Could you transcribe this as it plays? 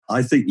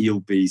I think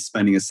you'll be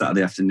spending a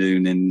Saturday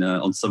afternoon in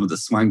on some of the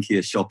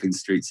swankier shopping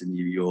streets in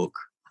New York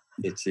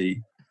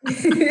City.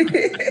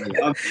 Strolling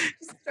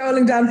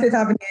down Fifth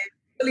Avenue,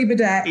 fully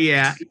bedecked.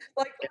 Yeah.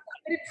 Like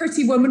a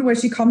pretty woman where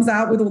she comes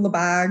out with all the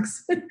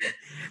bags.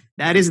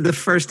 That is the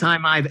first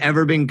time I've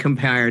ever been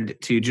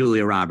compared to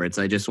Julia Roberts.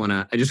 I just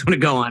want to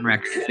go on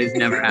record. It has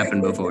never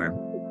happened before.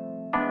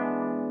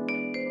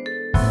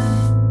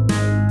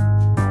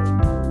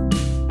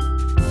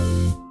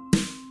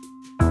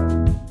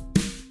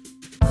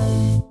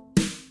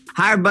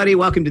 Hi, everybody.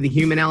 Welcome to the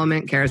Human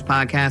Element, Carat's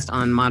podcast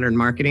on modern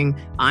marketing.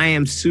 I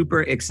am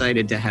super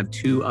excited to have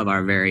two of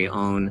our very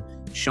own,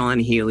 Sean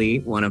Healy,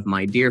 one of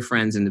my dear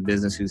friends in the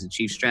business, who's the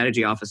Chief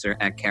Strategy Officer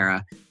at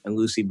Carat, and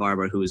Lucy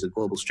Barbor, who is a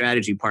Global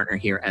Strategy Partner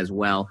here as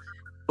well.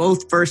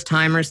 Both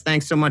first-timers.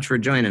 Thanks so much for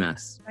joining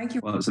us. Thank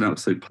you. Well, it's an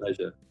absolute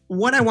pleasure.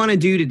 What I want to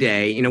do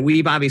today,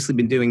 we've obviously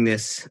been doing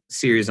this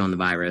series on the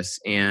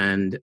virus,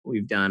 and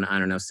we've done,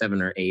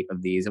 7 or 8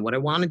 of these. And what I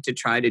wanted to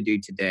try to do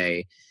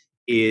today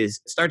is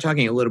start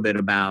talking a little bit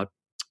about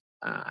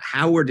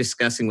how we're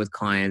discussing with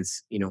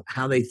clients,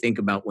 how they think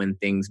about when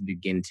things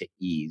begin to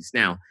ease.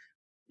 Now,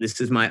 this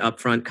is my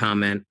upfront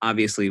comment.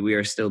 Obviously, we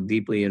are still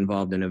deeply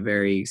involved in a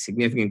very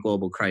significant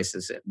global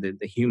crisis, the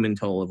human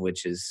toll of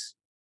which is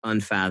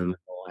unfathomable.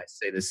 I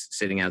say this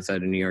sitting outside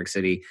of New York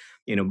City,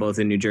 both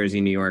in New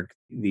Jersey, New York,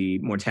 the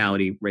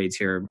mortality rates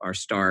here are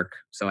stark.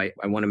 So I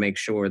want to make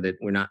sure that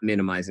we're not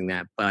minimizing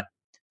that. But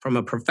from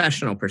a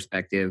professional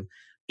perspective,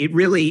 it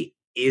really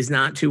is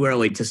not too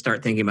early to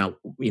start thinking about,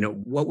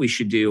 what we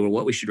should do or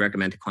what we should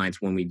recommend to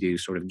clients when we do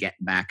sort of get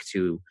back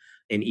to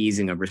an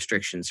easing of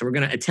restrictions. So we're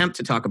going to attempt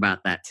to talk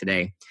about that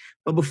today.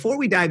 But before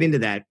we dive into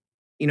that,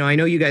 I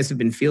know you guys have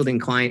been fielding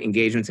client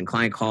engagements and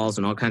client calls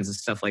and all kinds of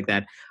stuff like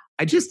that.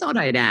 I just thought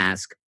I'd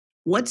ask,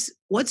 what's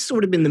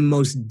sort of been the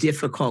most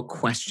difficult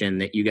question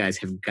that you guys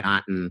have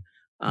gotten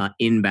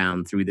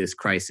inbound through this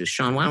crisis?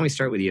 Sean, why don't we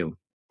start with you?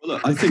 Well,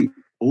 look, I think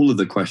all of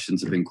the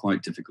questions have been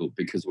quite difficult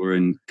because we're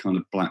in kind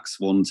of black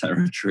swan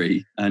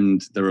territory,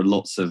 and there are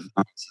lots of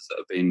answers that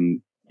have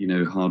been,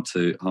 hard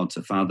to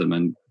fathom.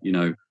 And,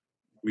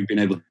 we've been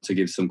able to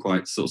give some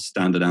quite sort of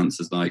standard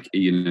answers like,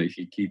 if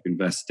you keep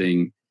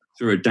investing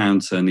through a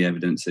downturn, the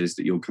evidence is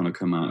that you'll kind of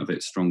come out of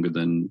it stronger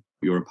than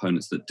your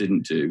opponents that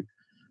didn't do.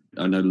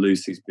 I know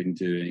Lucy's been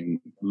doing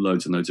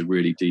loads and loads of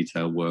really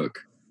detailed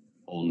work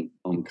on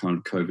kind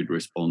of COVID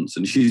response,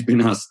 and she's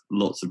been asked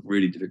lots of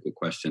really difficult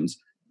questions.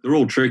 They're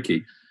all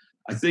tricky.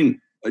 I think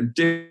a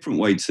different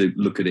way to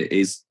look at it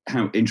is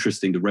how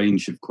interesting the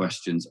range of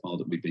questions are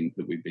that we've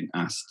been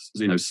asked.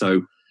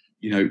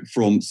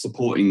 From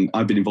supporting,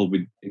 I've been involved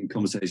in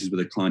conversations with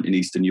a client in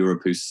Eastern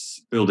Europe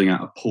who's building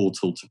out a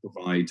portal to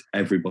provide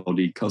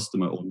everybody,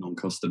 customer or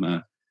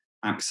non-customer,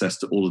 access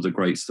to all of the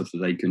great stuff that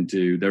they can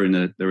do. They're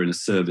in a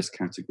service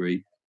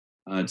category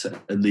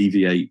to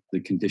alleviate the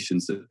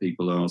conditions that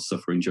people are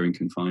suffering during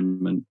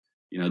confinement.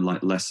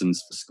 Like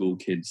lessons for school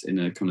kids in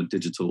a kind of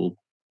digital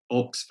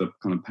box for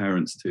kind of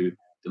parents to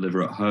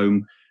deliver at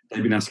home.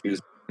 They've been asking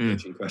us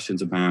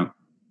questions about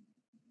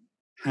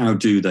how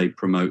do they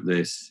promote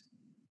this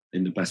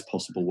in the best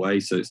possible way.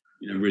 So it's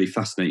really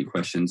fascinating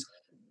questions.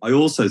 I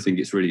also think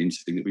it's really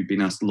interesting that we've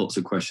been asked lots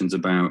of questions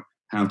about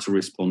how to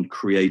respond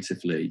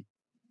creatively.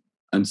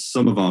 And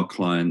some of our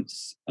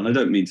clients, and I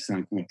don't mean to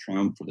sound kind of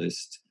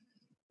triumphalist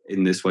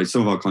in this way,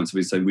 some of our clients have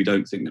been saying we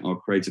don't think that our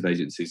creative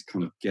agencies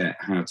kind of get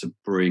how to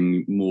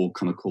bring more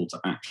kind of call to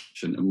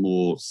action and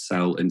more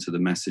sell into the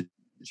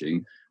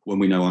messaging when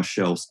we know our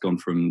shelves gone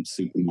from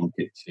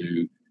supermarket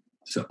to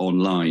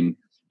online.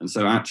 And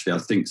so actually I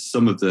think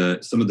some of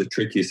the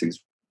trickiest things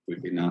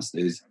we've been asked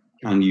is,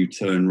 can you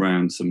turn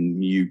around some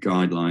new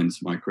guidelines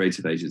for my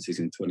creative agencies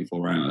in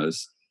 24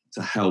 hours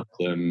to help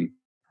them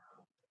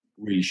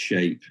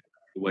reshape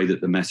the way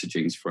that the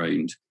messaging is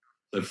framed?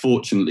 So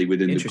fortunately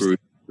within the group,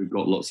 we've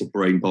got lots of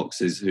brain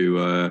boxes who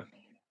are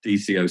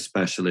DCO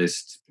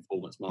specialists,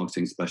 performance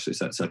marketing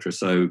specialists, etc.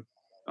 So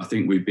I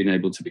think we've been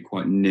able to be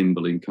quite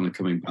nimble in kind of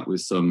coming back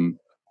with some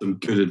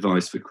good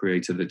advice for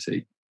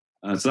creativity.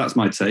 So that's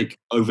my take.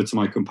 Over to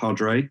my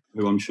compadre,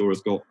 who I'm sure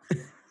has got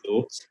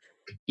thoughts.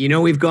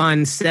 We've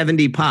gone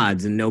 70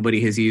 pods and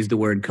nobody has used the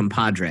word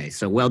compadre.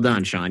 So well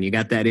done, Sean. You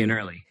got that in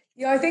early.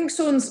 Yeah, I think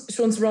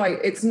Sean's right.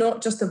 It's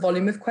not just the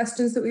volume of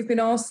questions that we've been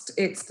asked,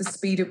 it's the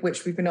speed at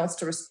which we've been asked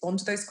to respond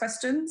to those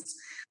questions.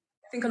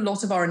 I think a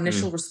lot of our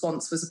initial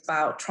response was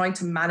about trying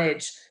to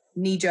manage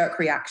knee-jerk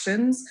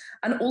reactions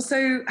and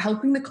also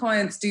helping the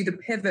clients do the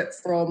pivot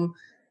from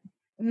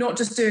not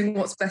just doing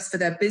what's best for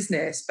their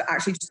business, but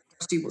actually just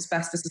do what's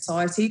best for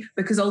society,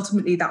 because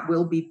ultimately that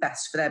will be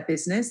best for their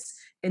business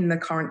in the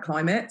current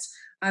climate.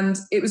 And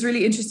it was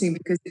really interesting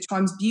because it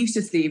chimes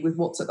beautifully with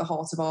what's at the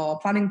heart of our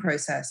planning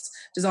process,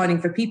 designing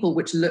for people,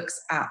 which looks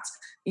at,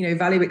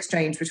 value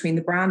exchange between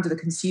the brand and the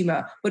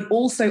consumer, but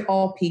also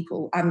our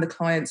people and the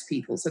client's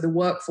people, so the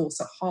workforce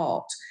at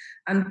heart,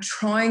 and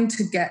trying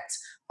to get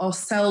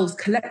ourselves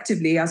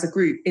collectively as a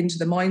group into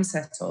the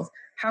mindset of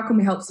how can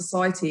we help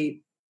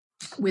society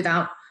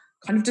without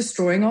kind of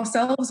destroying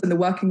ourselves and the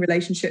working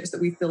relationships that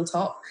we've built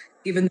up,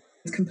 given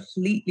a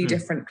completely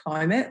different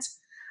climate,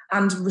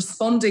 and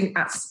responding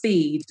at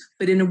speed,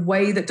 but in a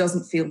way that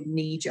doesn't feel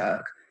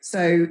knee-jerk.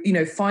 So,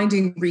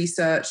 finding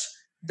research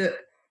that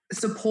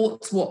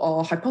supports what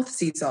our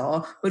hypotheses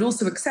are, but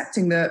also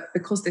accepting that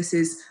because this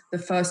is the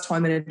first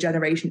time in a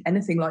generation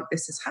anything like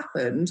this has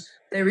happened,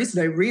 there is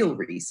no real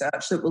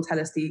research that will tell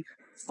us the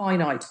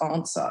finite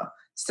answer.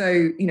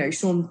 So,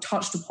 Sean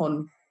touched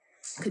upon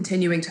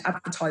continuing to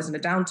advertise in a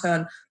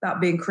downturn, that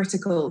being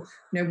critical.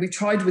 We've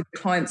tried with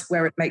clients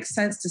where it makes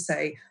sense to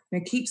say,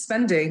 keep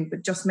spending,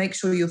 but just make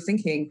sure you're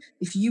thinking,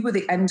 if you were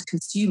the end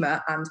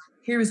consumer and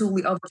here is all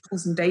the other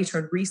tools and data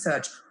and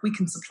research we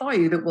can supply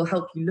you that will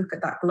help you look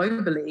at that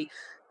globally,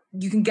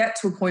 you can get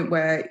to a point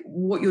where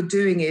what you're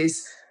doing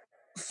is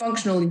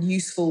functional and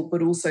useful,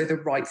 but also the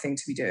right thing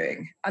to be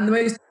doing. And the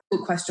most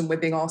difficult question we're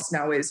being asked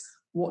now is,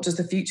 what does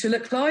the future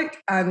look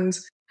like? And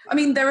I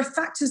mean, there are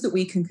factors that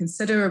we can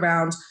consider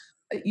around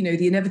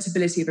the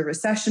inevitability of a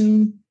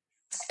recession,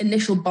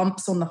 initial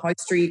bumps on the high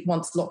street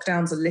once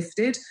lockdowns are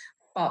lifted,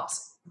 but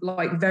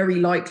very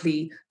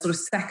likely sort of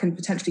second,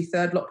 potentially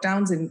third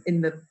lockdowns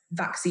in the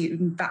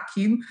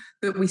vacuum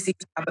that we seem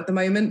to have at the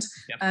moment.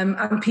 Yep.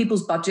 And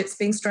people's budgets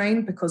being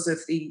strained because of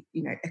the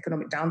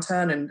economic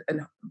downturn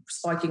and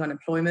spiking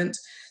unemployment.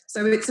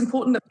 So it's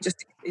important that we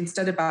just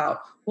instead about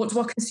what do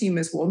our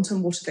consumers want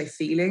and what are they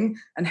feeling,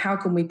 and how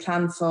can we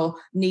plan for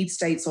need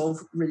states of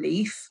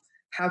relief?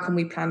 How can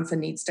we plan for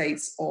need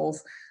states of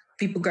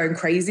people going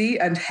crazy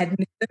and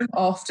hedonism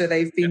after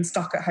they've been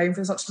stuck at home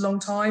for such a long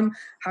time?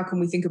 How can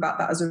we think about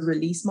that as a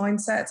release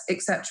mindset,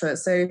 etc.?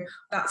 So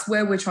that's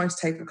where we're trying to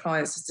take our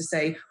clients, is to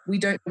say, we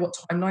don't know what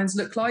timelines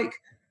look like,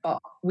 but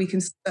we can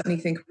certainly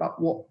think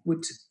about what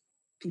would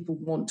people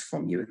want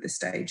from you at this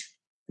stage.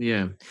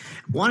 Yeah.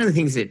 One of the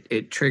things that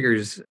it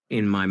triggers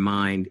in my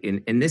mind,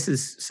 and this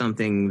is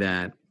something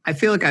that I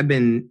feel like I've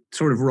been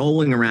sort of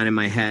rolling around in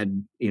my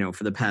head,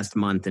 for the past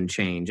month and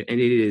change. And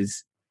it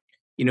is,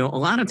 a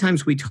lot of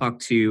times we talk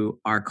to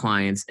our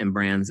clients and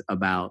brands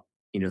about,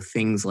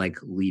 things like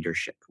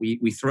leadership.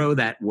 We throw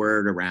that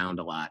word around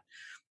a lot.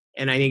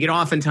 And I think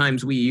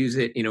oftentimes we use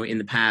it, in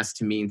the past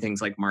to mean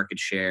things like market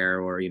share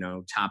or,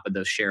 top of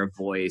the share of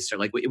voice, or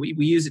like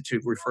we use it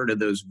to refer to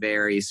those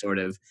very sort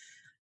of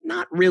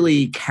not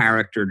really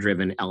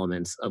character-driven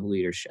elements of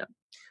leadership.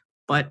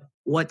 But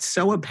what's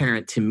so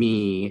apparent to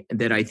me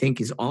that I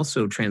think is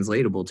also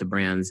translatable to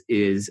brands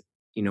is,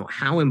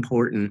 how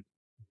important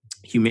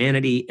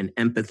humanity and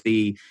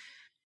empathy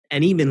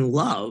and even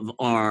love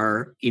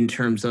are in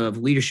terms of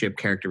leadership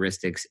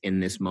characteristics in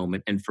this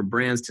moment. And for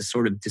brands to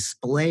sort of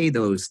display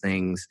those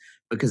things,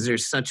 because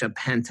there's such a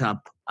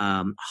pent-up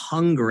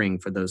hungering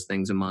for those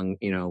things among,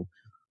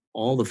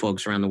 all the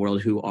folks around the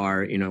world who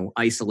are,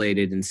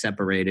 isolated and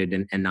separated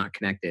and not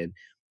connected.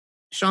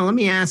 Sean, let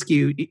me ask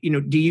you,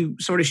 do you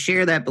sort of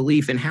share that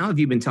belief, and how have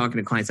you been talking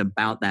to clients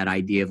about that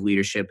idea of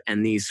leadership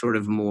and these sort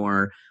of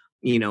more,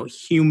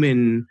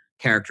 human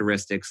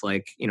characteristics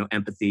like,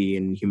 empathy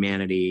and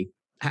humanity?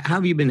 How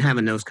have you been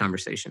having those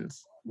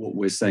conversations? What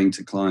we're saying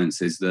to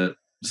clients is that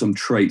some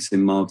traits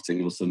in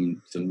marketing or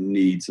some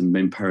needs and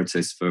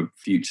imperatives for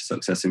future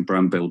success in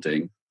brand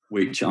building,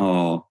 which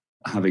are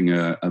having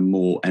a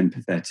more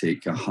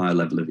empathetic, a higher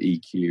level of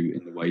EQ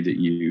in the way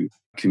that you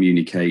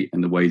communicate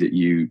and the way that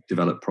you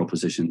develop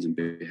propositions and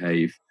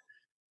behave,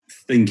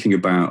 thinking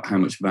about how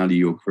much value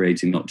you're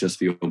creating, not just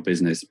for your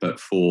business, but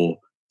for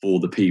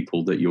the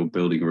people that you're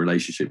building a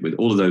relationship with.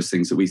 All of those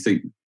things that we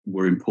think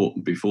were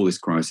important before this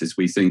crisis,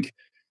 we think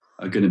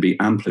are going to be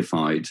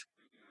amplified.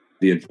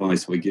 The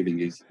advice we're giving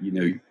is,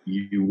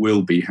 you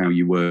will be how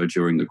you were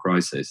during the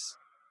crisis.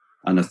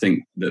 And I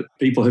think that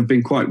people have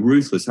been quite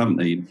ruthless, haven't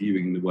they, in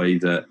viewing the way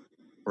that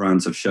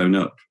brands have shown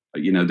up.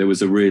 There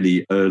was a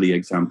really early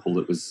example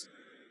that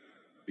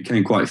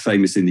became quite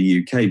famous in the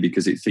UK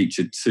because it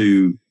featured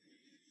two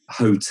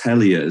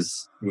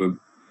hoteliers who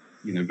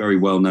are, very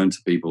well known to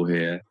people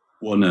here.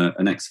 One,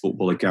 an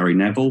ex-footballer, Gary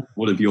Neville,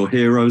 one of your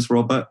heroes,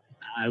 Robert.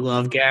 I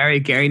love Gary.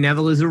 Gary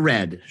Neville is a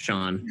red,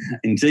 Sean.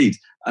 Indeed.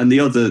 And the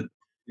other,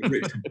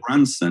 Richard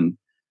Branson.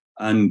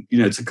 And,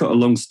 to cut a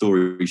long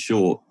story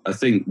short, I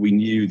think we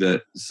knew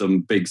that some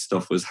big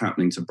stuff was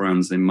happening to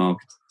brands in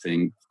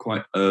marketing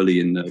quite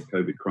early in the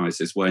COVID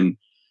crisis, when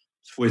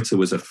Twitter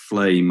was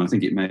aflame. I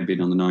think it may have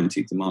been on the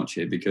 19th of March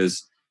here,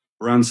 because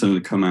Branson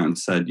had come out and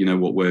said,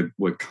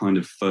 we're kind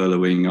of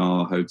furloughing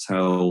our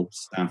hotel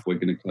staff. We're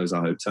going to close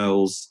our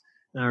hotels.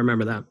 I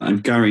remember that.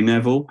 And Gary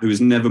Neville, who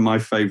was never my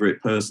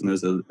favourite person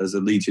as a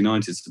Leeds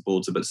United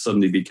supporter, but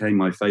suddenly became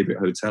my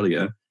favourite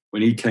hotelier,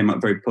 when he came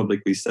up very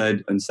publicly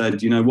said,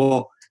 you know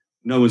what,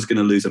 no one's going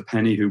to lose a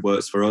penny who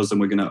works for us,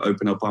 and we're going to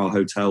open up our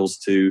hotels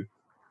to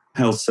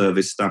health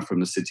service staff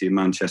from the city of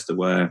Manchester,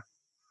 where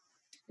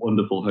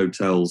wonderful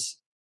hotels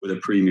with a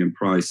premium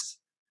price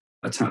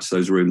attached to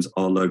those rooms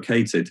are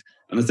located.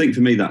 And I think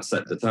for me that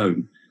set the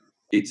tone.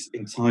 It's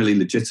entirely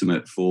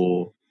legitimate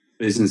for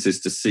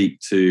businesses to seek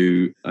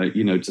to,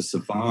 to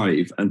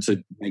survive and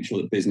to make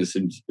sure that business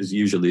as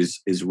usual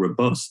is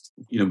robust.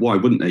 Why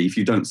wouldn't they? If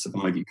you don't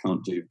survive, you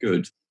can't do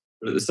good.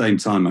 But at the same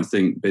time, I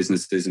think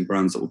businesses and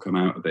brands that will come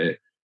out of it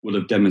will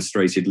have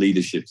demonstrated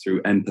leadership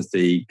through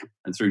empathy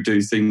and through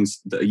doing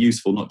things that are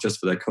useful, not just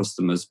for their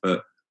customers,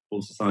 but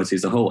for society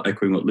as a whole.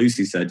 Echoing what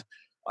Lucy said,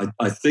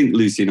 I think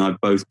Lucy and I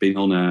have both been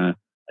on a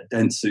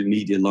Dentsu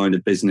media line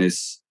of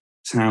business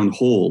town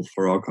hall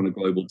for our kind of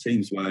global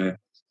teams, where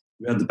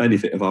we had the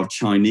benefit of our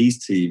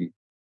Chinese team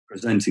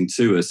presenting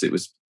to us. It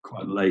was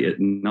quite late at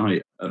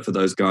night for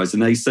those guys.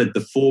 And they said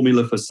the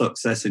formula for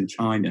success in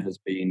China has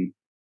been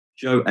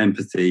show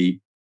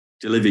empathy,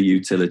 deliver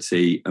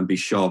utility, and be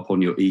sharp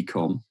on your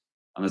e-com.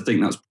 And I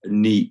think that's a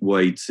neat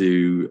way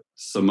to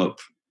sum up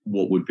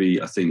what would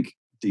be, I think,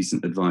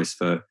 decent advice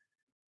for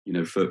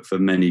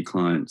many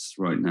clients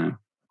right now.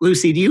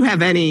 Lucy, do you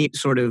have any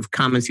sort of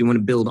comments you want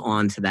to build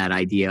on to that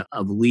idea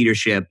of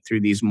leadership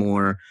through these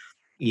more,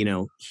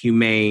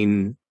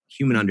 humane,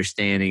 human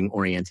understanding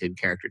oriented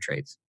character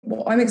traits?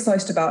 What I'm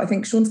excited about, I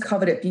think Sean's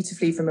covered it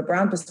beautifully from a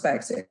brand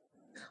perspective.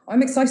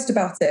 I'm excited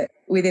about it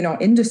within our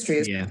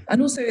industry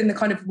and also in the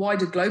kind of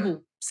wider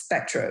global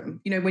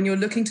spectrum. When you're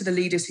looking to the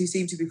leaders who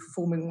seem to be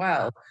performing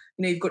well,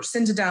 you've got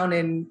Jacinda down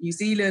in New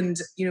Zealand,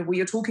 where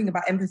you're talking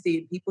about empathy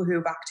and people who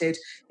have acted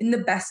in the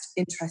best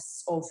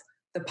interests of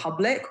the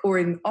public, or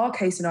in our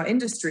case, in our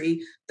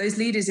industry, those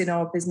leaders in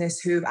our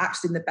business who have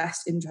acted in the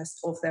best interest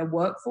of their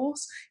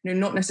workforce,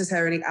 not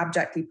necessarily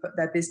abjectly put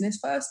their business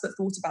first, but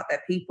thought about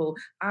their people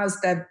as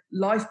their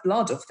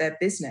lifeblood of their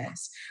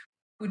business.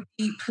 Would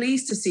be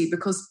pleased to see,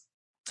 because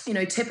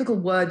typical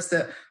words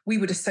that we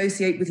would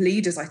associate with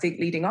leaders, I think,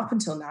 leading up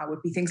until now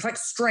would be things like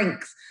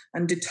strength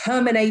and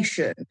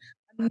determination,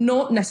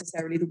 not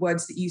necessarily the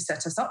words that you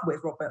set us up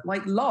with, Robert,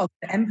 like love,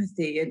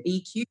 empathy, and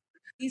EQ.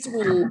 These are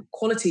all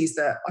qualities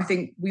that I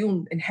think we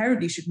all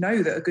inherently should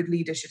know that a good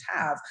leader should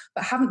have,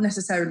 but haven't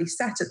necessarily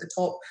sat at the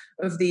top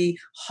of the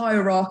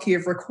hierarchy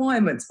of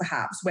requirements,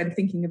 perhaps, when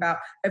thinking about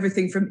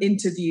everything from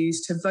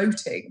interviews to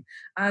voting.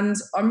 And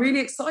I'm really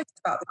excited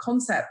about the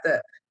concept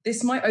that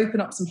this might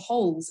open up some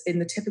holes in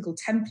the typical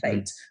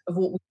template of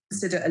what we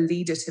consider a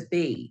leader to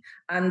be,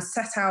 and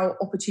set out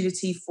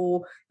opportunity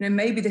for,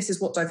 maybe this is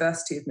what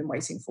diversity has been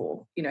waiting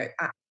for,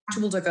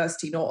 actual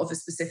diversity, not of a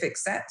specific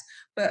set,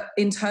 but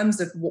in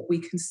terms of what we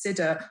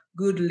consider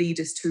good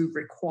leaders to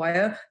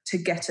require to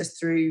get us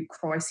through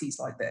crises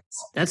like this.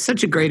 That's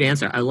such a great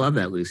answer. I love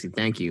that, Lucy.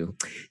 Thank you.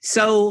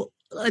 So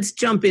let's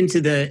jump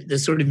into the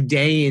sort of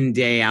day in,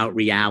 day out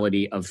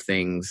reality of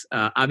things.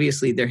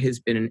 Obviously, there has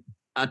been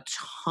a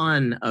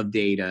ton of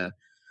data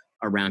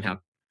around how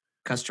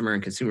customer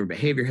and consumer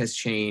behavior has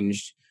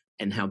changed,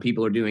 and how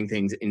people are doing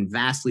things in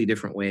vastly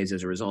different ways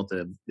as a result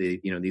of these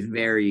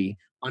very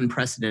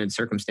unprecedented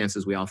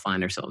circumstances we all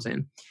find ourselves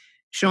in.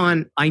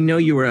 Sean, I know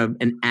you are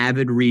an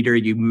avid reader.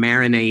 You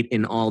marinate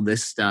in all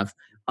this stuff.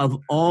 Of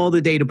all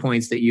the data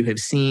points that you have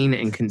seen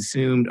and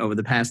consumed over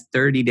the past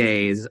 30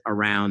 days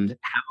around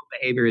how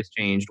behavior has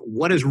changed,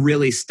 what has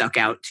really stuck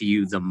out to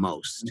you the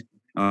most?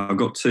 I've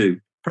got two.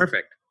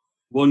 Perfect.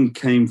 One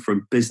came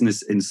from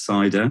Business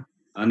Insider,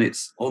 and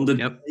it's on the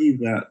day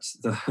that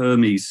the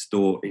Hermes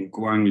store in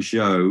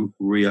Guangzhou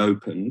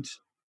reopened,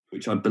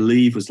 which I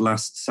believe was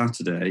last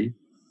Saturday.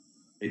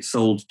 It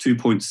sold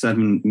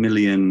 $2.7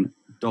 million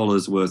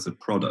worth of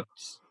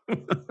products.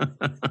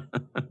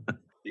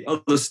 The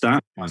other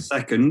stat,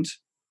 second,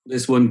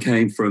 this one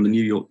came from the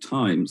New York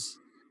Times.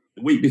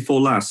 The week before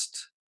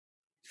last,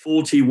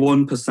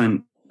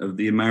 41% of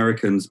the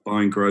Americans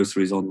buying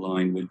groceries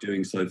online were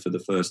doing so for the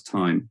first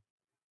time.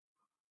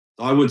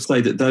 I would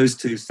say that those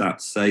two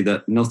stats say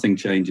that nothing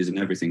changes and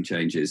everything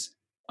changes.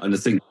 And I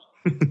think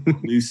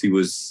Lucy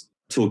was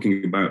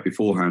talking about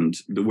beforehand,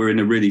 that we're in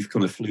a really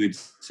kind of fluid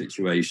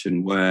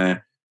situation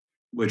where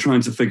we're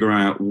trying to figure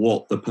out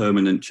what the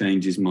permanent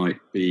changes might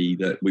be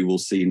that we will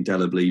see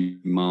indelibly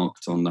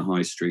marked on the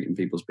high street in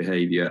people's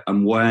behaviour,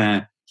 and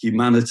where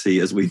humanity,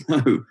 as we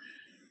know,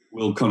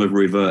 will kind of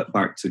revert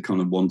back to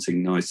kind of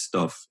wanting nice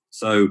stuff.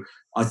 So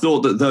I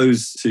thought that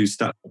those two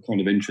stats are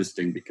kind of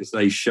interesting because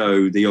they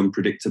show the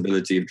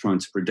unpredictability of trying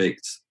to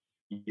predict,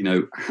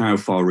 how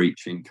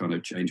far-reaching kind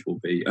of change will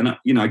be. And,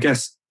 I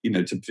guess,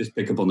 to just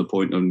pick up on the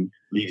point on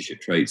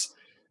leadership traits,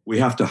 we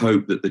have to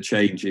hope that the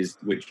changes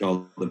which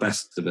are the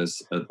best of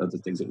us are the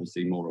things that we'll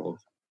see more of,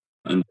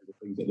 and the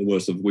things that are the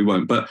worst of we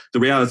won't. But the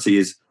reality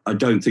is, I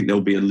don't think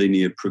there'll be a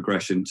linear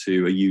progression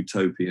to a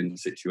utopian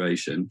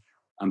situation,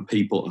 and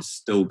people are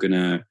still going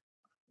to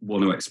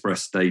want to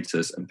express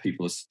status, and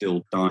people are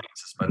still dying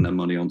to spend their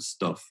money on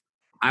stuff.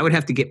 I would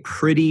have to get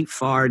pretty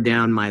far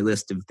down my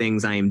list of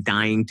things I am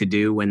dying to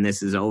do when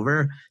this is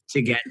over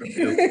to get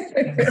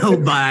to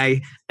go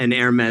buy an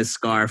Hermes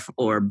scarf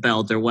or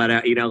belt or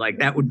whatever.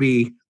 That'd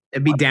be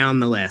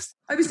down the list.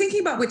 I was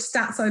thinking about which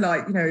stats I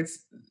like.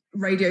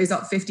 Radio's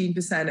up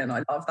 15%, and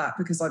I love that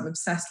because I'm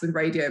obsessed with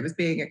radio as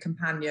being a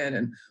companion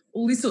and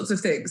all these sorts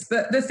of things.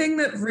 But the thing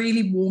that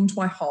really warmed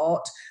my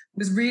heart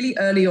was really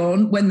early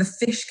on when the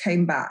fish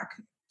came back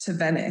to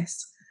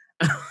Venice.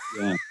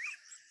 Yeah.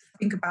 I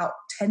think about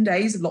 10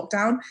 days of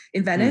lockdown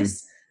in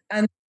Venice,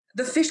 and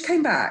the fish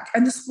came back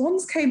and the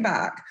swans came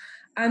back.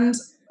 And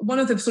one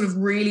of the sort of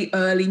really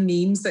early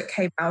memes that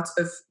came out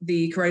of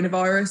the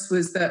coronavirus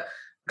was that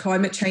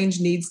climate change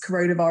needs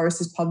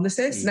coronavirus as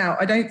publicists. Now,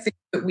 I don't think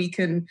that we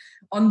can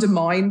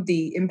undermine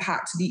the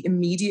impact, the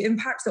immediate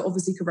impact that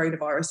obviously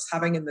coronavirus is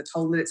having and the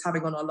toll that it's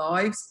having on our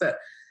lives. But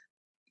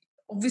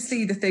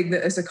obviously the thing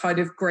that is a kind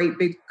of great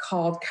big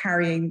card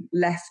carrying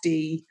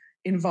lefty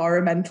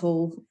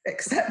environmental,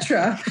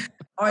 etc.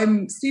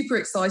 I'm super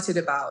excited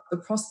about the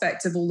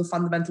prospect of all the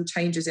fundamental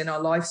changes in our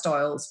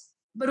lifestyles,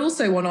 but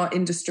also on our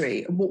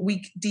industry, what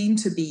we deem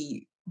to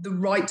be the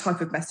right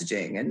type of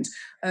messaging. And,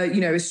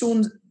 as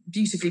Sean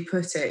beautifully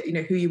put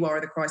it, who you are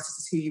in the crisis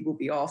is who you will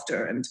be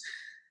after. And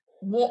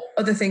what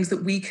are the things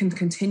that we can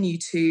continue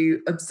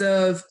to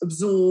observe,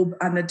 absorb,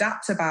 and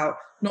adapt about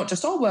not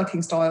just our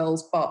working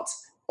styles, but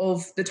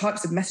of the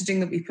types of messaging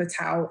that we put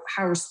out,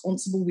 how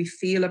responsible we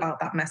feel about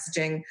that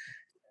messaging,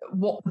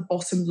 what the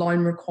bottom line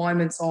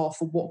requirements are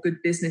for what good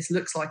business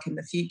looks like in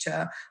the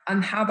future,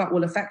 and how that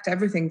will affect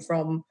everything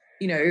from,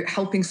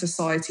 helping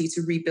society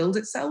to rebuild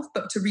itself,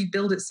 but to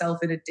rebuild itself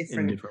in a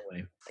different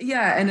way.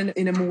 Yeah, and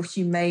in a more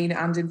humane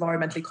and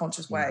environmentally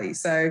conscious way.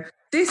 So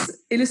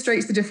this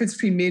illustrates the difference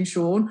between me and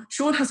Sean.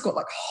 Sean has got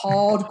like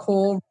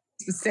hardcore,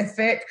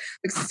 specific,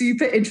 like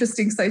super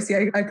interesting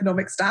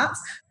socioeconomic stats.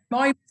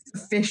 My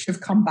fish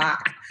have come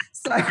back.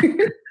 So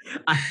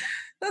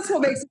that's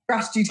what makes a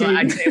strategy team. Well,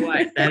 I tell you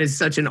what, that is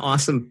such an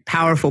awesome,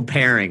 powerful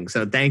pairing.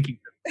 So thank you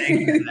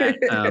for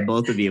that,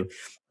 both of you.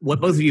 What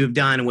both of you have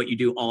done and what you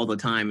do all the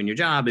time in your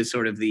job is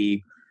sort of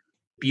the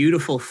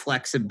beautiful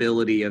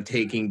flexibility of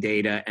taking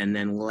data and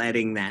then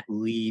letting that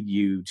lead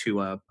you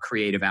to a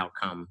creative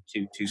outcome,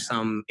 to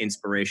some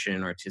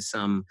inspiration or to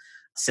some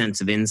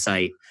sense of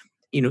insight.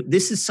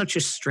 This is such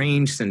a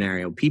strange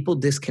scenario. People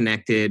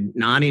disconnected,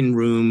 not in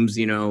rooms,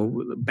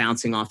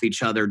 bouncing off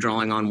each other,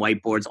 drawing on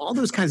whiteboards, all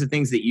those kinds of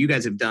things that you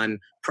guys have done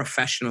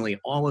professionally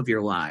all of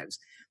your lives.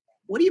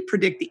 What do you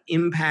predict the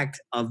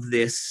impact of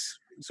this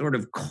sort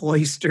of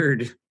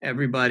cloistered,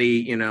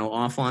 everybody,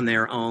 off on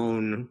their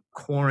own,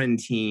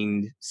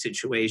 quarantined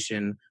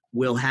situation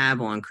will have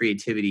on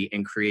creativity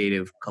and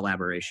creative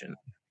collaboration?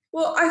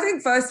 Well, I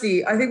think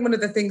one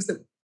of the things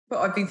that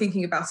I've been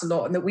thinking about a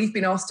lot and that we've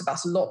been asked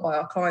about a lot by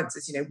our clients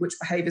is, which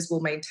behaviors we'll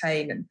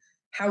maintain and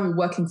how will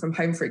working from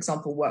home, for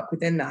example, work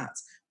within that.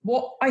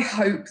 What I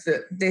hope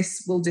that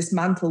this will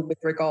dismantle with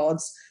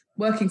regards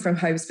working from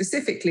home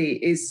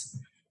specifically is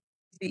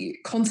the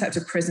concept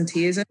of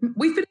presenteeism.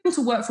 We've been able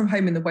to work from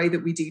home in the way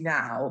that we do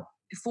now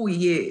for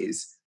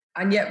years,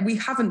 and yet we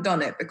haven't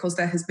done it because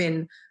there has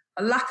been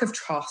a lack of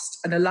trust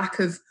and a lack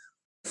of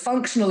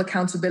functional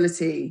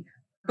accountability,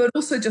 but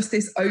also just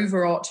this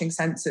overarching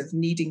sense of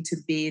needing to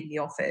be in the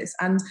office.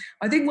 And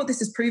I think what this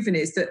has proven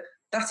is that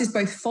is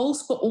both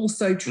false but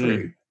also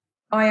true.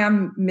 I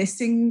am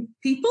missing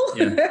people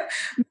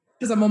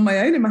because I'm on my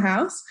own in my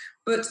house,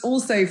 but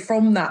also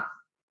from that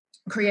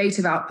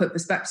creative output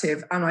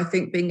perspective. And I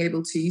think being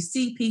able to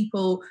see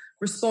people,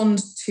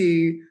 respond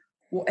to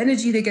what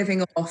energy they're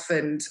giving off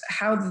and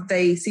how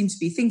they seem to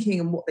be thinking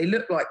and what they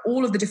look like,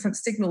 all of the different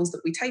signals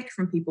that we take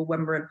from people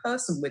when we're in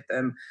person with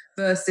them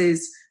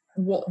versus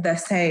what they're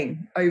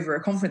saying over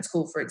a conference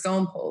call, for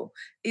example,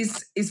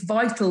 is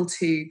vital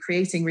to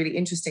creating really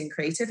interesting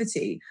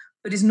creativity,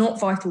 but is not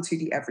vital to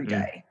the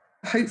everyday.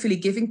 Hopefully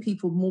giving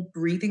people more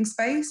breathing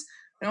space.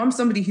 Now, I'm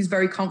somebody who's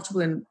very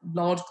comfortable in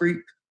large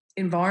group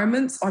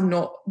environments. I'm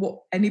not what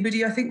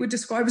anybody I think would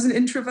describe as an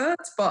introvert,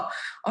 but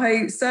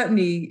I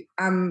certainly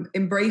am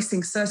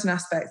embracing certain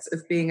aspects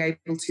of being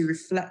able to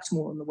reflect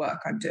more on the work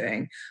I'm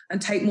doing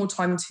and take more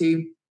time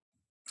to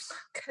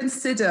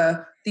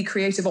consider the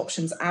creative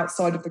options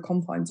outside of the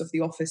confines of the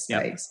office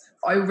space.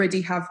 I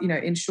already have,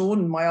 in Sean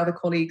and my other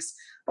colleagues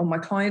on my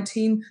client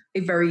team,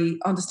 a very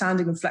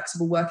understanding and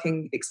flexible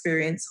working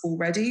experience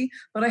already,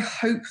 but I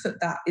hope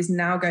that is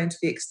now going to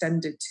be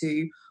extended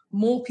to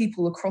more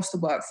people across the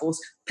workforce,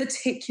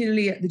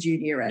 particularly at the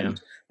junior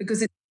end,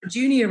 because it's the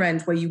junior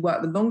end where you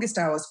work the longest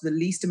hours for the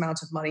least amount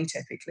of money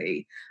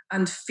typically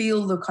and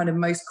feel the kind of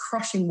most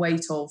crushing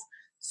weight of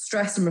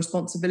stress and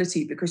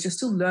responsibility because you're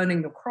still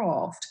learning your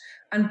craft,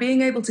 and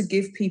being able to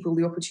give people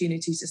the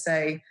opportunity to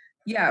say,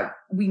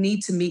 we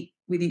need to meet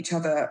with each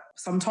other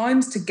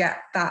sometimes to get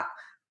that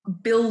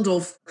build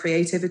of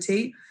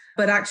creativity.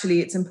 But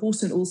actually, it's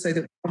important also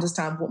that we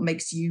understand what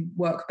makes you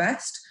work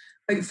best.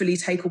 Hopefully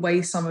take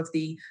away some of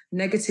the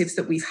negatives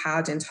that we've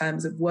had in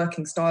terms of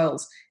working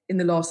styles in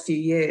the last few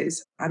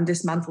years and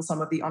dismantle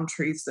some of the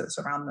untruths that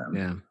surround them.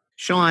 Yeah.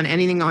 Sean,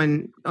 anything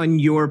on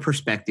your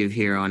perspective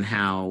here on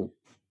how,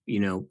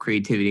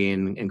 creativity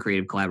and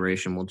creative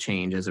collaboration will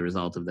change as a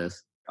result of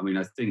this? I mean,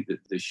 I think that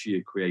the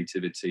sheer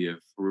creativity of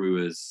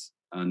brewers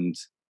and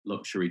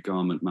luxury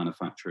garment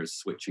manufacturers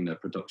switching their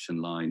production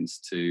lines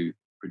to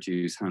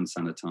produce hand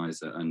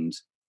sanitizer and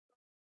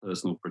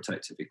personal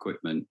protective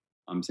equipment.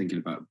 I'm thinking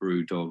about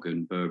Brewdog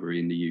and Burberry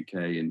in the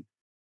UK, and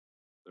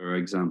there are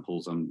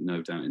examples,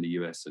 no doubt, in the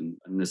US, and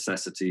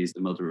necessity is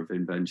the mother of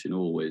invention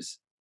always.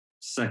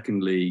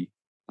 Secondly,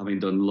 having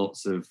done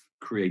lots of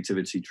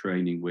creativity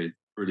training with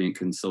brilliant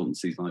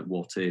consultancies like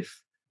What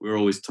If, we're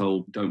always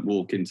told, don't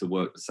walk into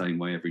work the same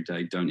way every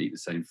day, don't eat the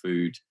same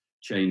food,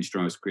 change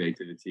drives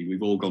creativity.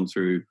 We've all gone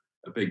through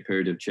a big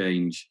period of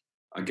change,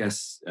 I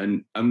guess.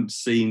 And I'm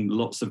seeing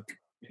lots of,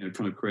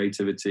 kind of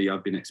creativity.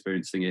 I've been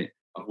experiencing it.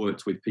 I've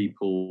worked with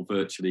people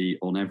virtually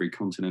on every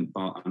continent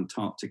bar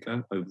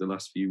Antarctica over the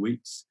last few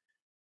weeks.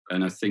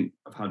 And I think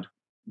I've had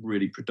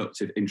really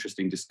productive,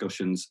 interesting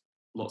discussions,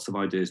 lots of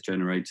ideas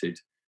generated.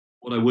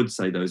 What I would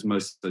say, though, is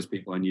most of those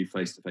people I knew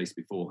face-to-face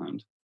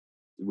beforehand.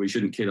 We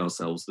shouldn't kid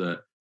ourselves that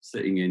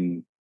sitting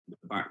in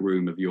the back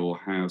room of your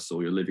house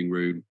or your living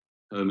room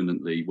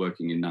permanently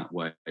working in that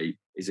way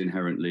is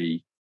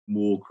inherently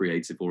more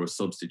creative or a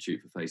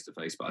substitute for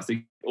face-to-face. But I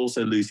think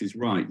also Lucy's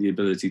right. The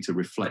ability to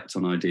reflect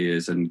on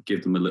ideas and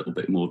give them a little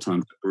bit more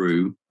time to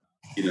brew,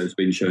 has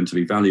been shown to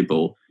be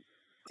valuable.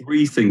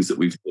 3 things that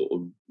we've sort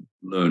of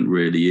learned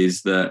really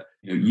is that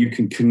you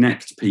can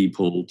connect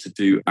people to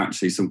do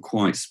actually some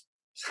quite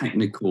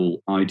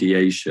technical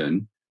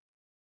ideation,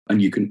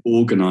 and you can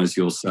organize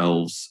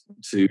yourselves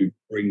to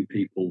bring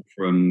people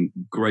from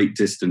great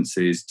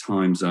distances,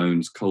 time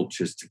zones,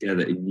 cultures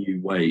together in new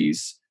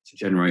ways to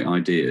generate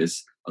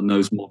ideas. And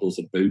those models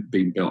have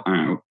been built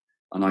out.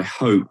 And I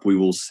hope we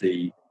will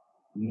see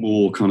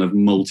more kind of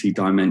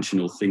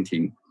multi-dimensional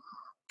thinking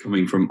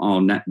coming from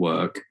our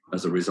network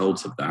as a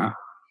result of that.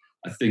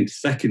 I think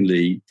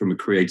secondly, from a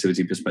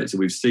creativity perspective,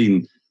 we've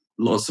seen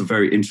lots of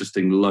very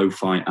interesting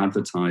lo-fi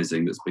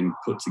advertising that's been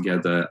put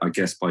together, I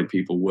guess, by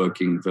people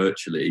working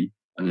virtually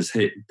and has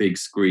hit big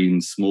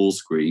screens, small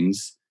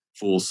screens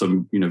for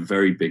some,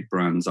 very big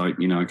brands. I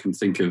can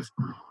think of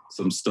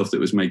some stuff that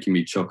was making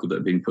me chuckle that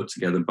had been put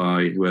together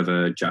by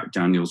whoever Jack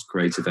Daniels'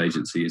 creative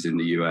agency is in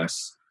the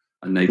US.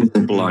 And they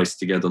spliced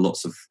together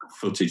lots of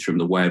footage from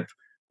the web,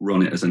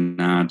 run it as an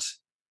ad.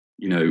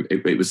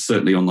 It was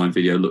certainly online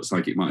video, looks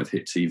like it might have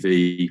hit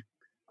TV.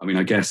 I mean,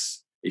 I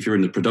guess if you're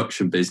in the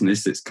production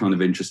business, it's kind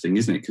of interesting,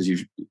 isn't it?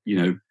 Because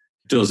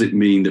does it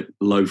mean that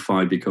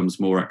lo-fi becomes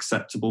more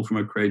acceptable from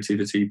a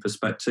creativity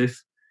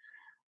perspective?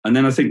 And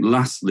then I think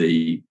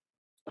lastly,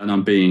 and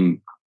I'm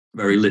being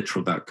very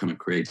literal about kind of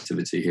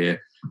creativity here,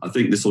 I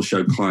think this will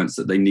show clients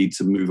that they need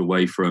to move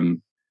away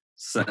from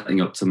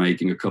setting up to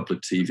making a couple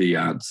of TV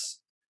ads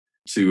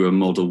to a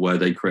model where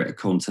they create a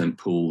content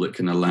pool that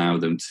can allow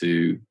them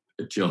to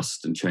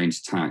adjust and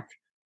change tack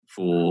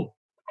for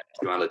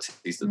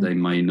actualities that they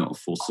may not have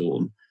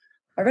foresawn.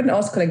 I read an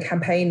article in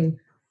Campaign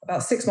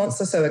about 6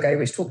 months or so ago,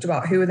 which talked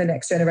about who are the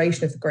next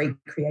generation of the great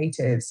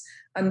creatives.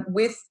 And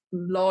with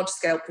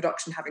large-scale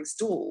production having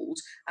stalled,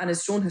 and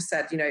as Sean has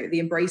said, the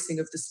embracing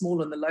of the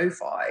small and the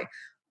lo-fi,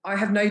 I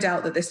have no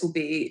doubt that this will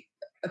be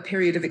a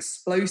period of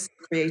explosive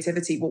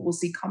creativity, what we'll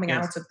see coming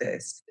out of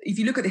this. If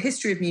you look at the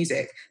history of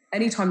music,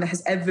 anytime there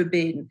has ever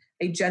been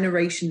a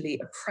generationally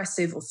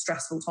oppressive or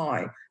stressful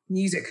time,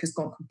 music has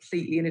gone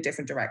completely in a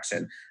different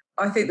direction.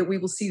 I think that we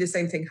will see the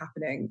same thing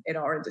happening in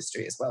our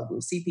industry as well.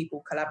 We'll see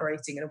people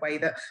collaborating in a way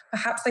that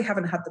perhaps they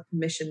haven't had the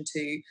permission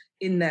to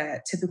in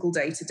their typical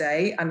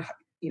day-to-day, and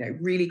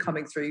really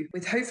coming through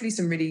with hopefully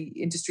some really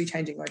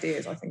industry-changing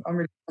ideas. I think I'm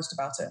really excited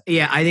about it.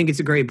 Yeah, I think it's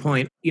a great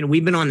point.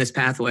 We've been on this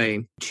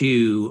pathway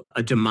to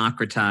a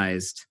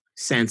democratized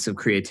sense of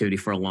creativity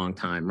for a long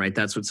time, right?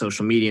 That's what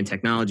social media and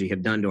technology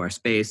have done to our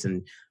space,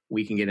 and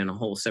we can get in a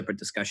whole separate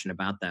discussion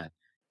about that.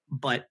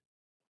 But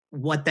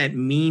what that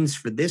means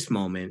for this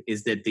moment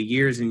is that the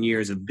years and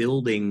years of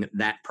building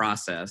that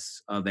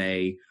process of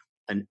an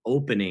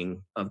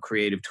opening of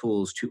creative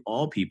tools to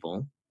all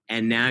people,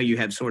 and now you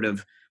have sort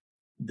of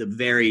the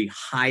very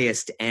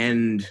highest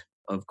end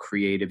of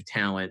creative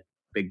talent,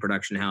 big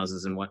production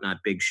houses and whatnot,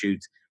 big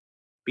shoots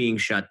being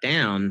shut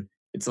down.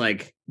 It's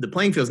like the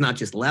playing field is not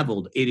just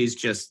leveled. It is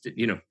just,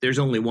 there's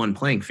only one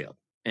playing field.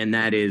 And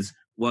that is,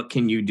 what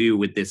can you do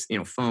with this,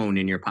 phone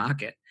in your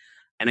pocket?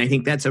 And I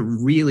think that's a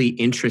really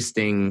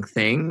interesting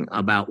thing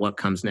about what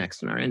comes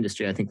next in our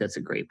industry. I think that's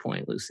a great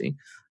point, Lucy.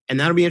 And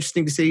that'll be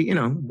interesting to see,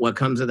 what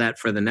comes of that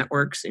for the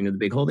networks, the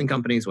big holding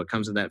companies, what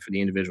comes of that for the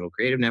individual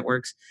creative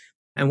networks,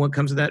 and what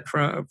comes of that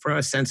for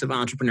a sense of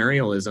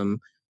entrepreneurialism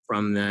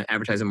from the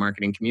advertising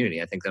marketing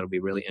community. I think that'll be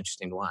really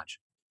interesting to watch.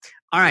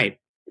 All right.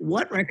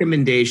 What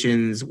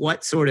recommendations,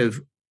 what sort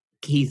of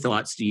key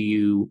thoughts do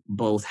you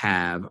both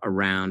have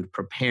around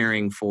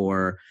preparing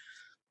for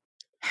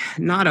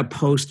not a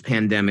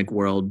post-pandemic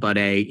world, but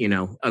a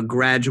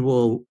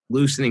gradual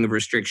loosening of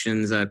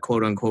restrictions, a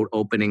quote unquote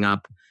opening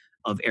up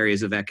of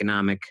areas of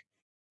economic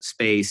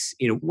space?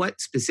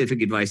 What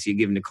specific advice are you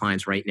giving to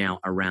clients right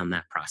now around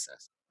that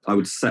process? I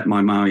would set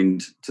my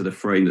mind to the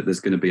frame that there's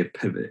going to be a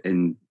pivot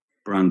in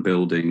brand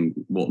building,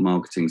 what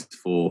marketing's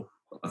for.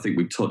 I think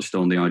we touched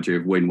on the idea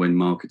of win-win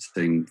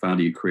marketing,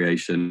 value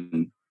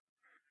creation,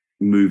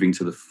 moving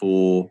to the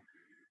fore,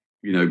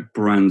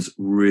 brands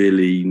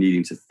really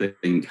needing to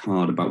think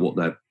hard about what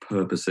their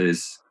purpose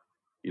is.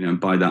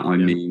 And by that, I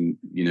mean,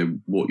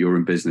 what you're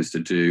in business to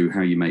do,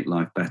 how you make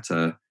life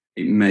better.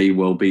 It may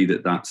well be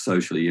that that's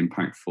socially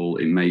impactful.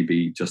 It may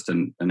be just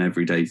an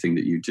everyday thing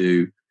that you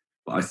do.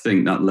 But I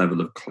think that level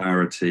of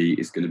clarity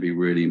is going to be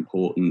really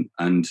important.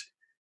 And,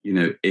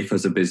 if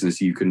as a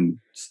business you can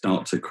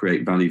start to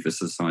create value for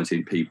society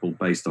and people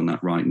based on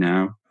that right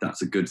now,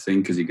 that's a good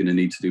thing, because you're going to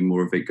need to do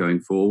more of it going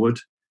forward.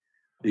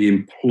 the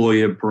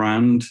employer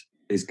brand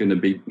is going to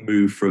be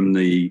moved from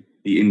the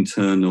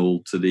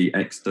internal to the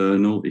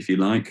external, if you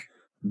like.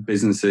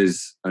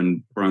 Businesses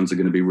and brands are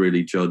going to be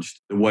really judged.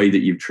 The way that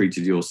you've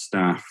treated your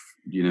staff,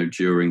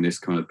 during this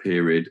kind of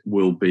period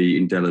will be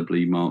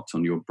indelibly marked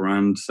on your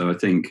brand. So I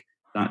think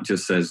that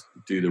just says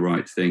do the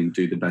right thing,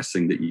 do the best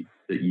thing that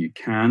you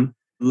can.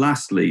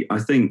 Lastly, I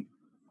think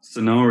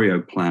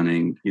scenario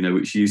planning,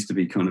 which used to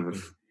be kind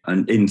of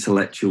an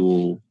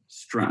intellectual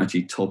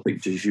strategy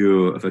topic du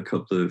jour of a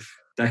couple of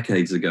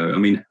decades ago. I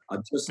mean, I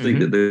just think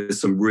that there's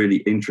some really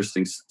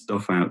interesting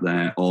stuff out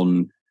there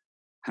on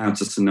how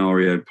to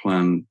scenario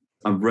plan.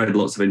 I've read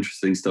lots of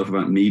interesting stuff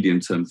about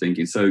medium-term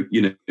thinking. So,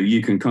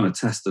 you can kind of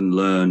test and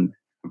learn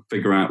and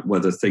figure out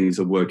whether things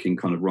are working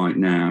kind of right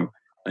now.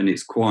 And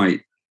it's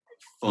quite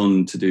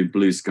fun to do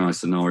blue sky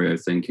scenario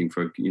thinking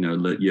for, a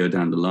year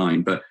down the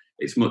line. But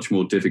it's much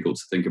more difficult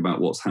to think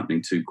about what's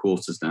happening 2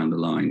 quarters down the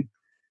line.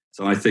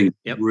 So I think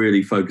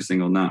really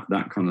focusing on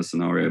that kind of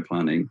scenario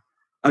planning.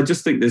 I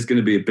just think there's going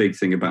to be a big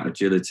thing about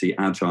agility,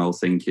 agile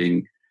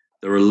thinking.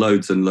 There are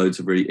loads and loads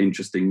of really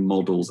interesting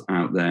models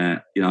out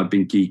there. I've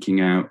been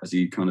geeking out, as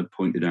you kind of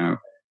pointed out,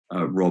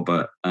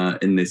 Robert,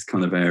 in this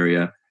kind of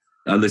area.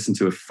 I listened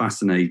to a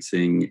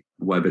fascinating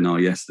webinar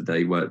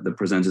yesterday where the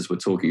presenters were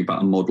talking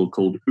about a model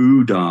called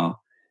OODA,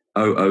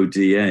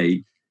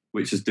 OODA,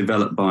 which was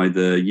developed by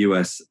the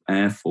US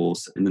Air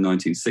Force in the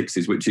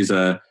 1960s, which is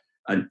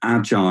an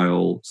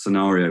agile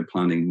scenario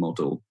planning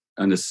model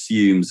and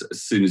assumes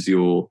as soon as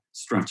your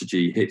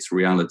strategy hits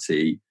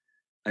reality,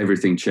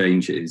 everything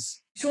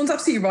changes. Sean's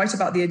absolutely right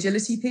about the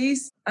agility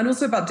piece and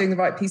also about doing the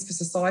right piece for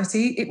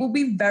society. It will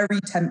be very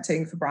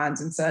tempting for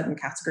brands in certain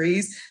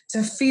categories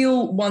to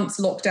feel once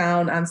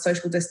lockdown and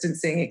social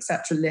distancing,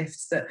 etc.,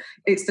 lifts, that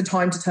it's the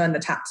time to turn the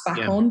taps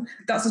back on.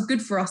 That's as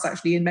good for us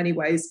actually in many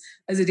ways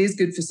as it is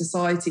good for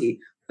society.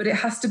 But it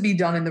has to be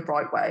done in the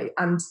right way.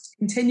 And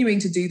continuing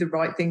to do the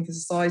right thing for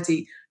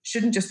society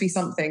shouldn't just be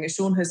something, as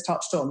Sean has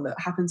touched on, that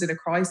happens in a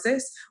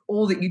crisis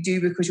or that you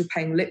do because you're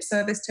paying lip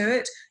service to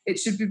it. It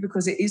should be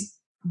because it is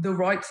the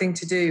right thing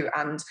to do.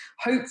 And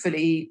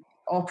hopefully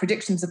our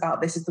predictions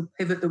about this is the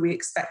pivot that we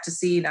expect to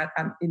see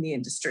in the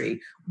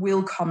industry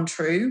will come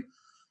true.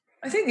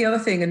 I think the other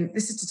thing, and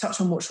this is to touch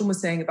on what Sean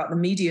was saying about the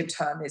medium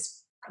term,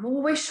 is I'm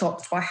always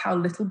shocked by how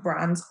little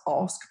brands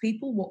ask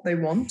people what they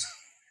want.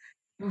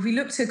 If we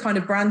look to kind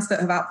of brands that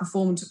have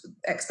outperformed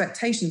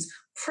expectations,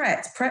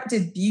 Pret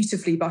did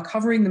beautifully by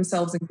covering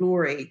themselves in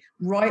glory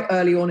right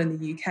early on in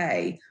the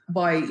UK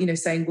by,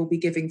 saying we'll be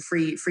giving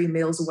free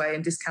meals away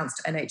and discounts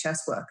to NHS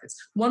workers.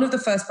 One of the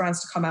first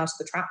brands to come out of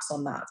the traps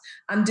on that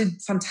and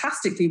did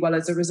fantastically well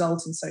as a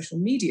result in social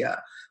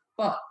media.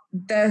 But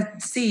their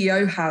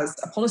CEO has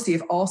a policy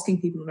of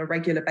asking people on a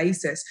regular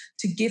basis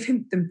to give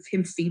him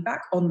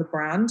feedback on the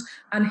brand,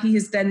 and he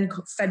has then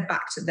fed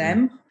back to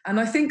them. And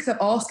I think that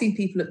asking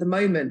people at the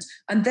moment,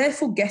 and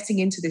therefore getting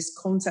into this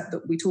concept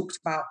that we talked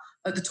about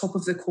at the top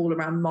of the call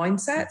around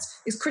mindset,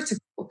 is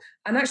critical.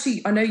 And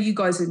actually, I know you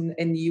guys in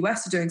the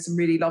US are doing some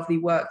really lovely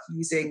work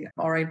using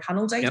our own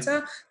panel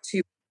data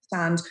to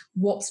understand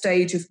what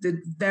stage of the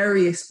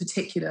various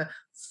particular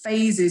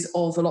phases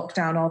of a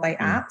lockdown are they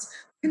at.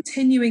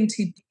 Continuing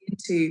to get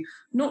into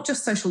not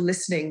just social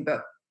listening,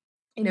 but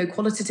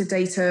qualitative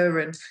data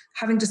and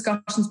having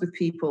discussions with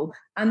people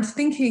and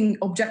thinking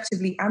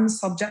objectively and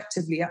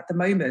subjectively at the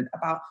moment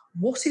about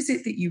what is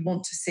it that you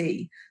want to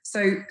see.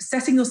 So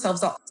setting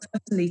yourselves up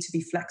certainly to be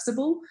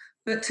flexible,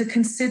 but to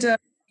consider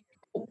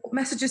what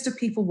messages do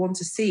people want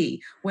to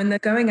see when they're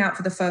going out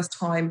for the first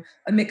time,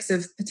 a mix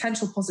of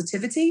potential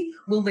positivity.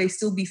 Will they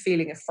still be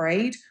feeling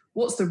afraid?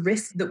 What's the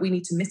risk that we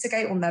need to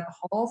mitigate on their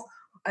behalf?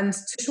 And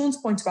to Sean's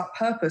point about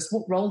purpose,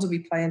 what role do we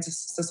play into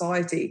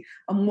society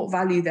and what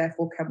value,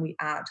 therefore, can we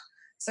add?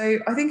 So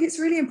I think it's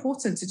really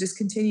important to just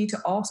continue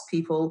to ask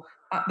people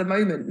at the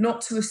moment,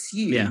 not to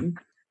assume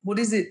what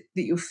is it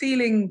that you're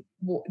feeling,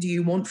 what do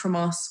you want from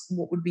us,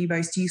 what would be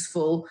most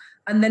useful,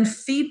 and then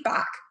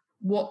feedback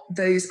what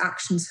those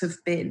actions have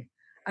been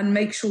and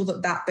make sure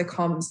that that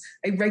becomes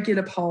a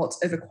regular part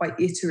of a quite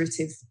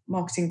iterative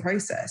marketing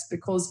process.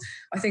 Because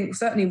I think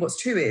certainly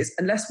what's true is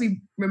unless we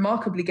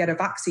remarkably get a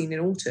vaccine in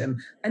autumn,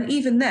 and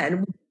even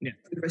then,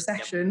 the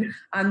recession,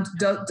 and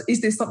is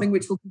this something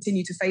which will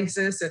continue to face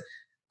us? And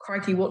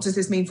crikey, what does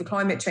this mean for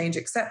climate change,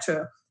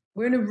 etc.?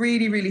 We're in a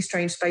really, really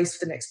strange space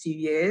for the next few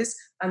years.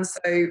 And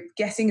so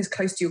getting as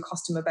close to your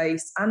customer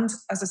base and,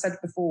 as I said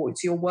before, to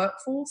your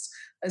workforce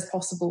as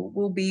possible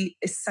will be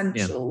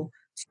essential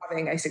to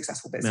having a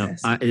successful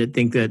business. No, I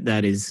think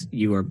that is,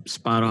 you are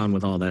spot on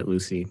with all that,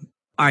 Lucy.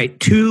 All right,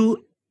 2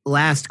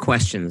 last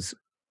questions.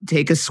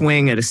 Take a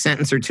swing at a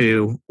sentence or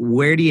 2.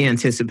 Where do you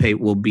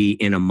anticipate we'll be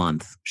in a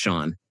month,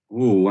 Sean?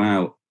 Oh,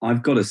 wow.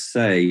 I've got to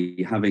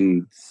say,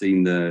 having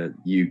seen the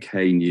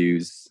UK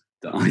news,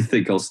 that I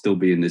think I'll still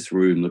be in this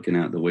room looking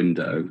out the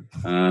window.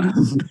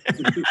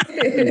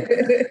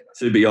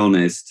 To be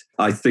honest,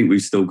 I think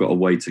we've still got a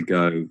way to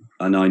go.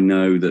 And I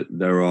know that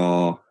there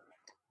are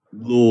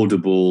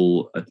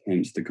laudable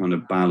attempts to kind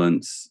of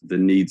balance the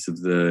needs of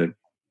the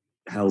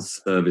health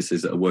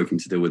services that are working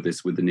to deal with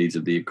this, with the needs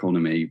of the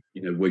economy,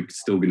 we're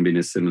still going to be in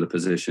a similar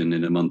position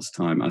in a month's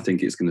time. I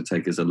think it's going to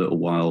take us a little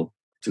while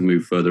to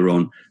move further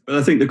on. But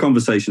I think the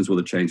conversations will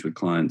have changed with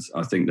clients.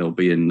 I think they'll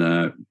be in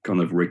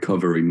kind of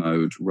recovery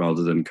mode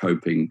rather than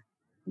coping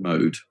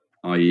mode,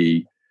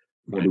 i.e.,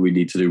 what do we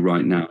need to do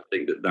right now? I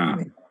think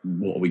that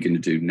what are we going to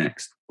do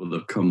next will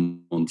have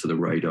come onto the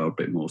radar a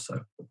bit more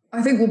so.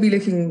 I think we'll be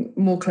looking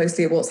more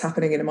closely at what's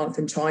happening in a month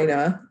in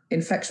China.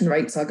 Infection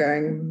rates are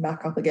going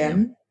back up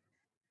again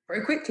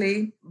very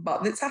quickly,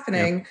 but it's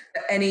happening.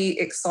 Any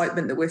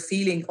excitement that we're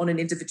feeling on an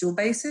individual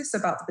basis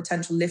about the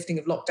potential lifting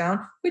of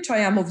lockdown, which I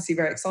am obviously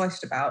very excited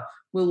about,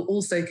 will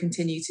also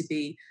continue to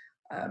be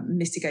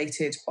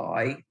mitigated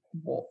by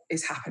what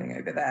is happening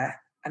over there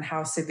and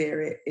how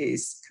severe it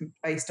is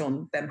based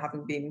on them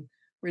having been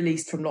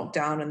released from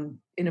lockdown, and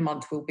in a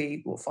month we'll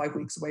be 5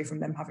 weeks away from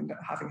them having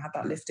had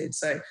that lifted.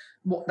 So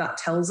what that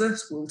tells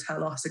us will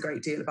tell us a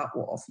great deal about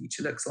what our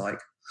future looks like.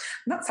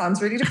 And that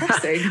sounds really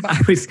depressing. But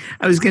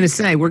I was going to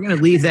say, we're going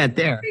to leave that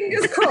there.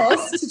 Fingers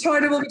crossed,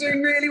 China will be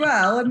doing really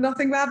well and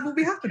nothing bad will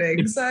be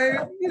happening.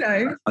 So,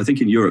 I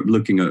think in Europe,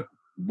 looking at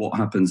what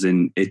happens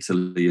in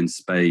Italy and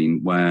Spain,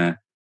 where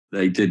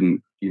they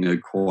didn't,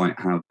 quite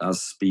have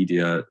as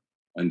speedier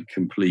and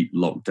complete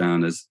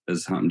lockdown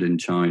as happened in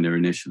China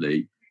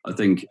initially, I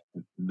think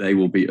they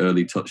will be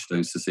early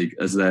touchstones to see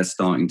as they're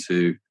starting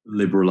to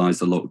liberalise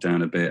the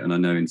lockdown a bit. And I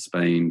know in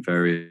Spain,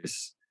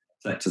 various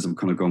sectors have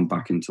kind of gone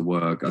back into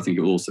work. I think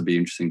it will also be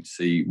interesting to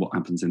see what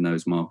happens in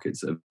those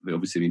markets that have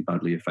obviously been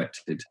badly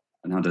affected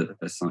and had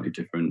a slightly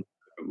different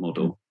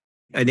model.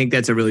 I think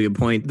that's a really good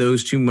point.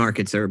 Those two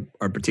markets are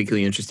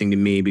particularly interesting to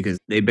me because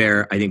they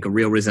bear, I think, a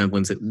real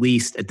resemblance, at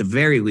the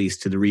very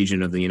least, to the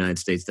region of the United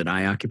States that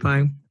I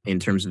occupy in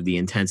terms of the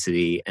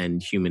intensity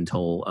and human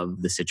toll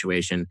of the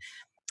situation.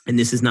 And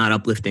this is not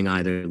uplifting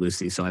either,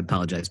 Lucy, so I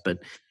apologize. But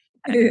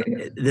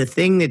the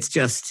thing that's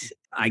just,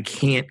 I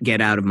can't get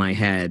out of my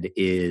head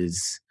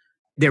is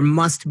there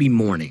must be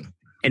mourning.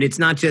 And it's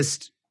not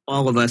just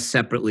all of us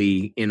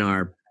separately in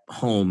our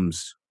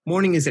homes.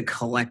 Mourning is a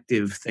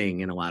collective thing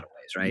in a lot of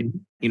ways, right?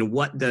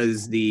 What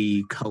does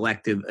the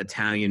collective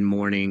Italian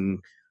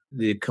mourning,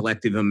 the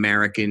collective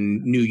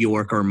American New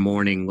Yorker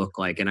mourning look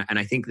like? And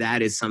I think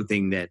that is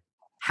something that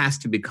has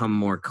to become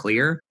more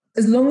clear.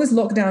 As long as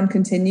lockdown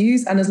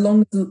continues and as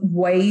long as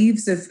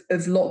waves of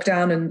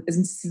lockdown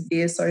and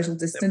severe social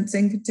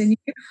distancing continue,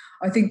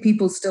 I think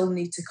people still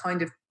need to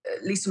kind of,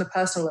 at least on a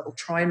personal level,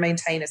 try and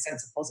maintain a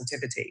sense of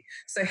positivity.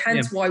 So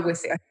hence why we're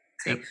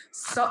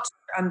such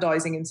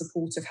grandising in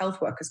support of health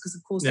workers, because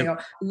of course they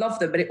love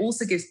them, but it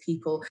also gives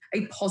people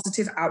a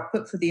positive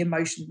output for the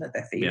emotion that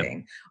they're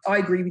feeling. I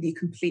agree with you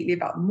completely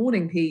about the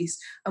mourning piece,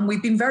 and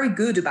we've been very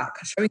good about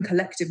showing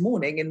collective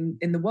mourning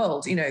in the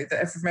world,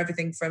 from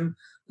everything from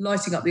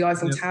lighting up the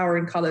Eiffel Tower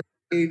in colour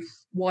to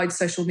wide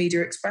social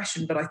media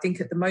expression. But I think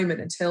at the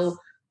moment, until,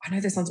 I know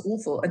this sounds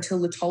awful, until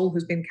the toll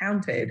has been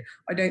counted,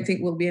 I don't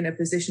think we'll be in a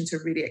position to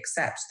really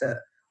accept that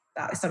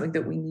is something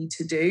that we need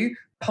to do,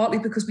 partly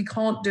because we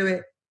can't do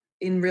it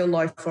in real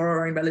life for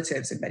our own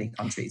relatives in many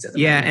countries at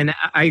the moment. And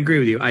I agree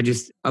with you.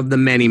 Of the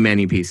many,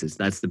 many pieces,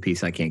 that's the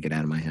piece I can't get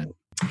out of my head.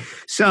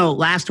 So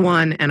last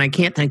one, and I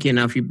can't thank you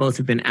enough. You both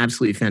have been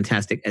absolutely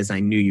fantastic, as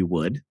I knew you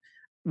would.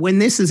 When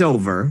this is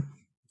over,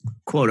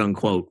 quote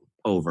unquote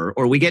over,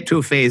 or we get to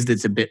a phase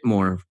that's a bit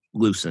more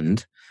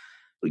loosened,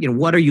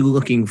 what are you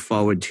looking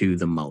forward to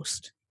the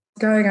most?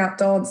 Going out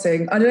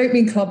dancing. I don't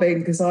mean clubbing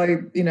because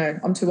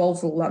I'm too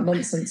old for all that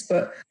nonsense,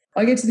 but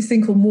I go to this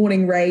thing called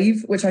Morning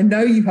Rave, which I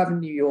know you have in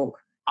New York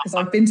because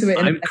I've been to it.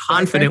 I'm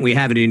confident we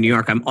have it in New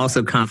York. I'm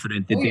also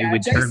confident that they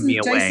would turn me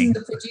away. Jason,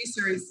 the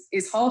producer,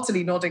 is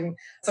heartily nodding,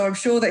 so I'm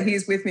sure that he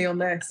is with me on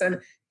this. And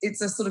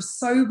it's a sort of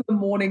sober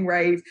morning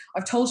rave.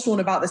 I've told Sean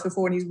about this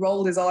before, and he's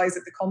rolled his eyes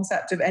at the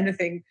concept of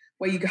anything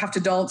where you have to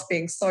dance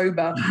being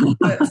sober.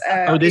 But,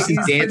 this is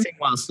dancing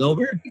while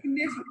sober?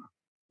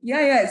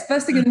 Yeah, it's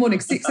first thing in the morning,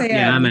 6 a.m.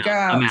 Yeah, you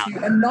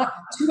go out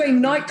to a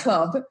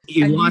nightclub.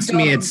 You lost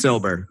me at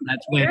sober.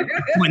 That's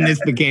when this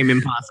became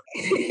impossible.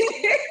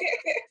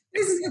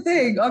 This is the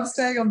thing. I'm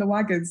staying on the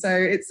wagon, so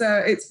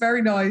it's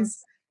very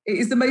nice. It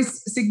is the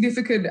most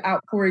significant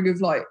outpouring of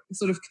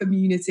sort of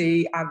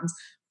community and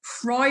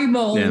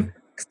primal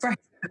expression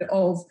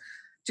of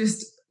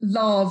just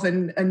love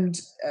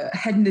and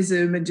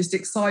hedonism and just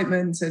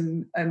excitement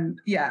and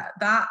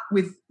that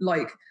with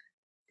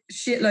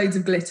shitloads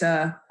of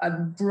glitter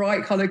and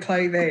bright coloured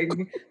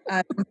clothing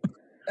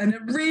and a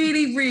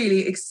really,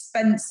 really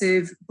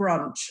expensive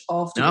brunch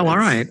afterwards. Oh, all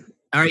right.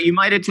 You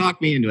might have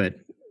talked me into it.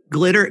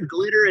 Glitter and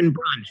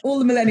brunch. All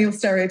the millennial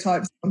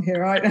stereotypes on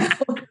here right now.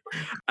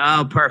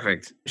 Oh,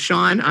 perfect.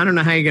 Sean, I don't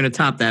know how you're going to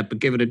top that, but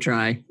give it a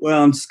try.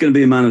 Well, I'm just going to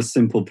be a man of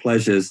simple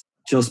pleasures.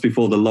 Just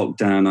before the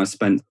lockdown, I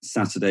spent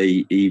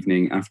Saturday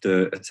evening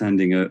after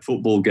attending a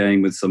football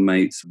game with some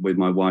mates, with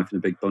my wife and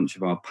a big bunch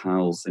of our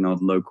pals in our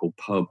local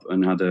pub,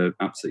 and had an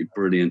absolutely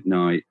brilliant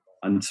night.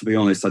 And to be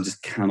honest, I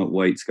just cannot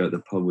wait to go to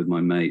the pub with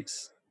my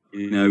mates.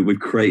 We've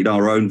created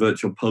our own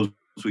virtual pubs.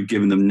 We've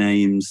given them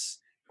names.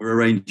 We're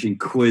arranging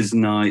quiz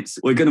nights.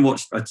 We're going to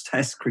watch a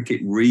Test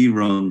cricket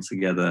rerun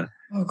together.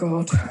 Oh,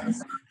 God.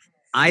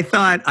 I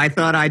thought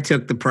I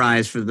took the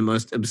prize for the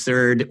most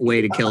absurd way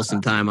to kill some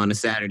time on a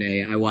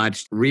Saturday. I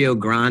watched Rio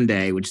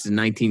Grande, which is a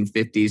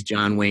 1950s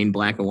John Wayne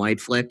black and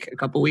white flick a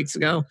couple weeks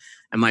ago.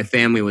 And my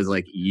family was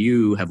like,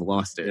 you have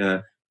lost it.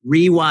 Yeah.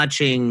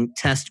 Rewatching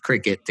Test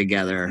cricket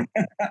together.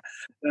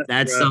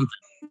 That's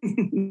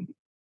something.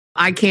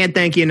 I can't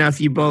thank you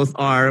enough. You both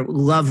are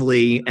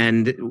lovely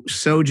and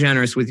so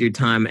generous with your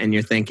time and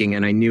your thinking.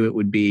 And I knew it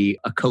would be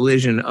a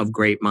collision of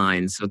great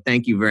minds. So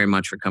thank you very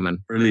much for coming.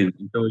 Brilliant.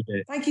 Enjoyed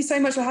it. Thank you so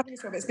much for having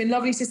us, Rob. It's been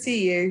lovely to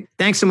see you.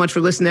 Thanks so much for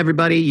listening,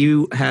 everybody.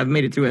 You have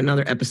made it through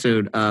another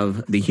episode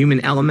of The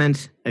Human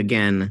Element.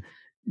 Again,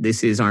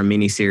 this is our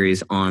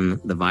mini-series on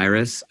the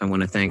virus. I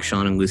want to thank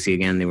Sean and Lucy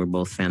again. They were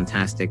both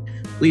fantastic.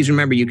 Please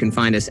remember, you can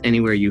find us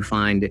anywhere you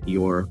find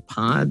your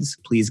pods.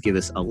 Please give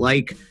us a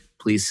like.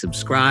 Please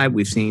subscribe.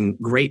 We've seen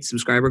great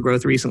subscriber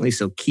growth recently,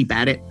 so keep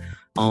at it.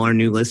 All our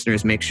new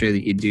listeners, make sure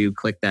that you do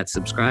click that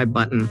subscribe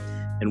button,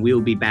 and we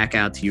will be back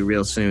out to you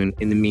real soon.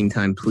 In the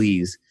meantime,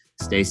 please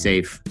stay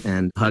safe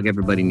and hug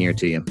everybody near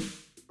to you.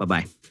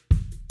 Bye-bye.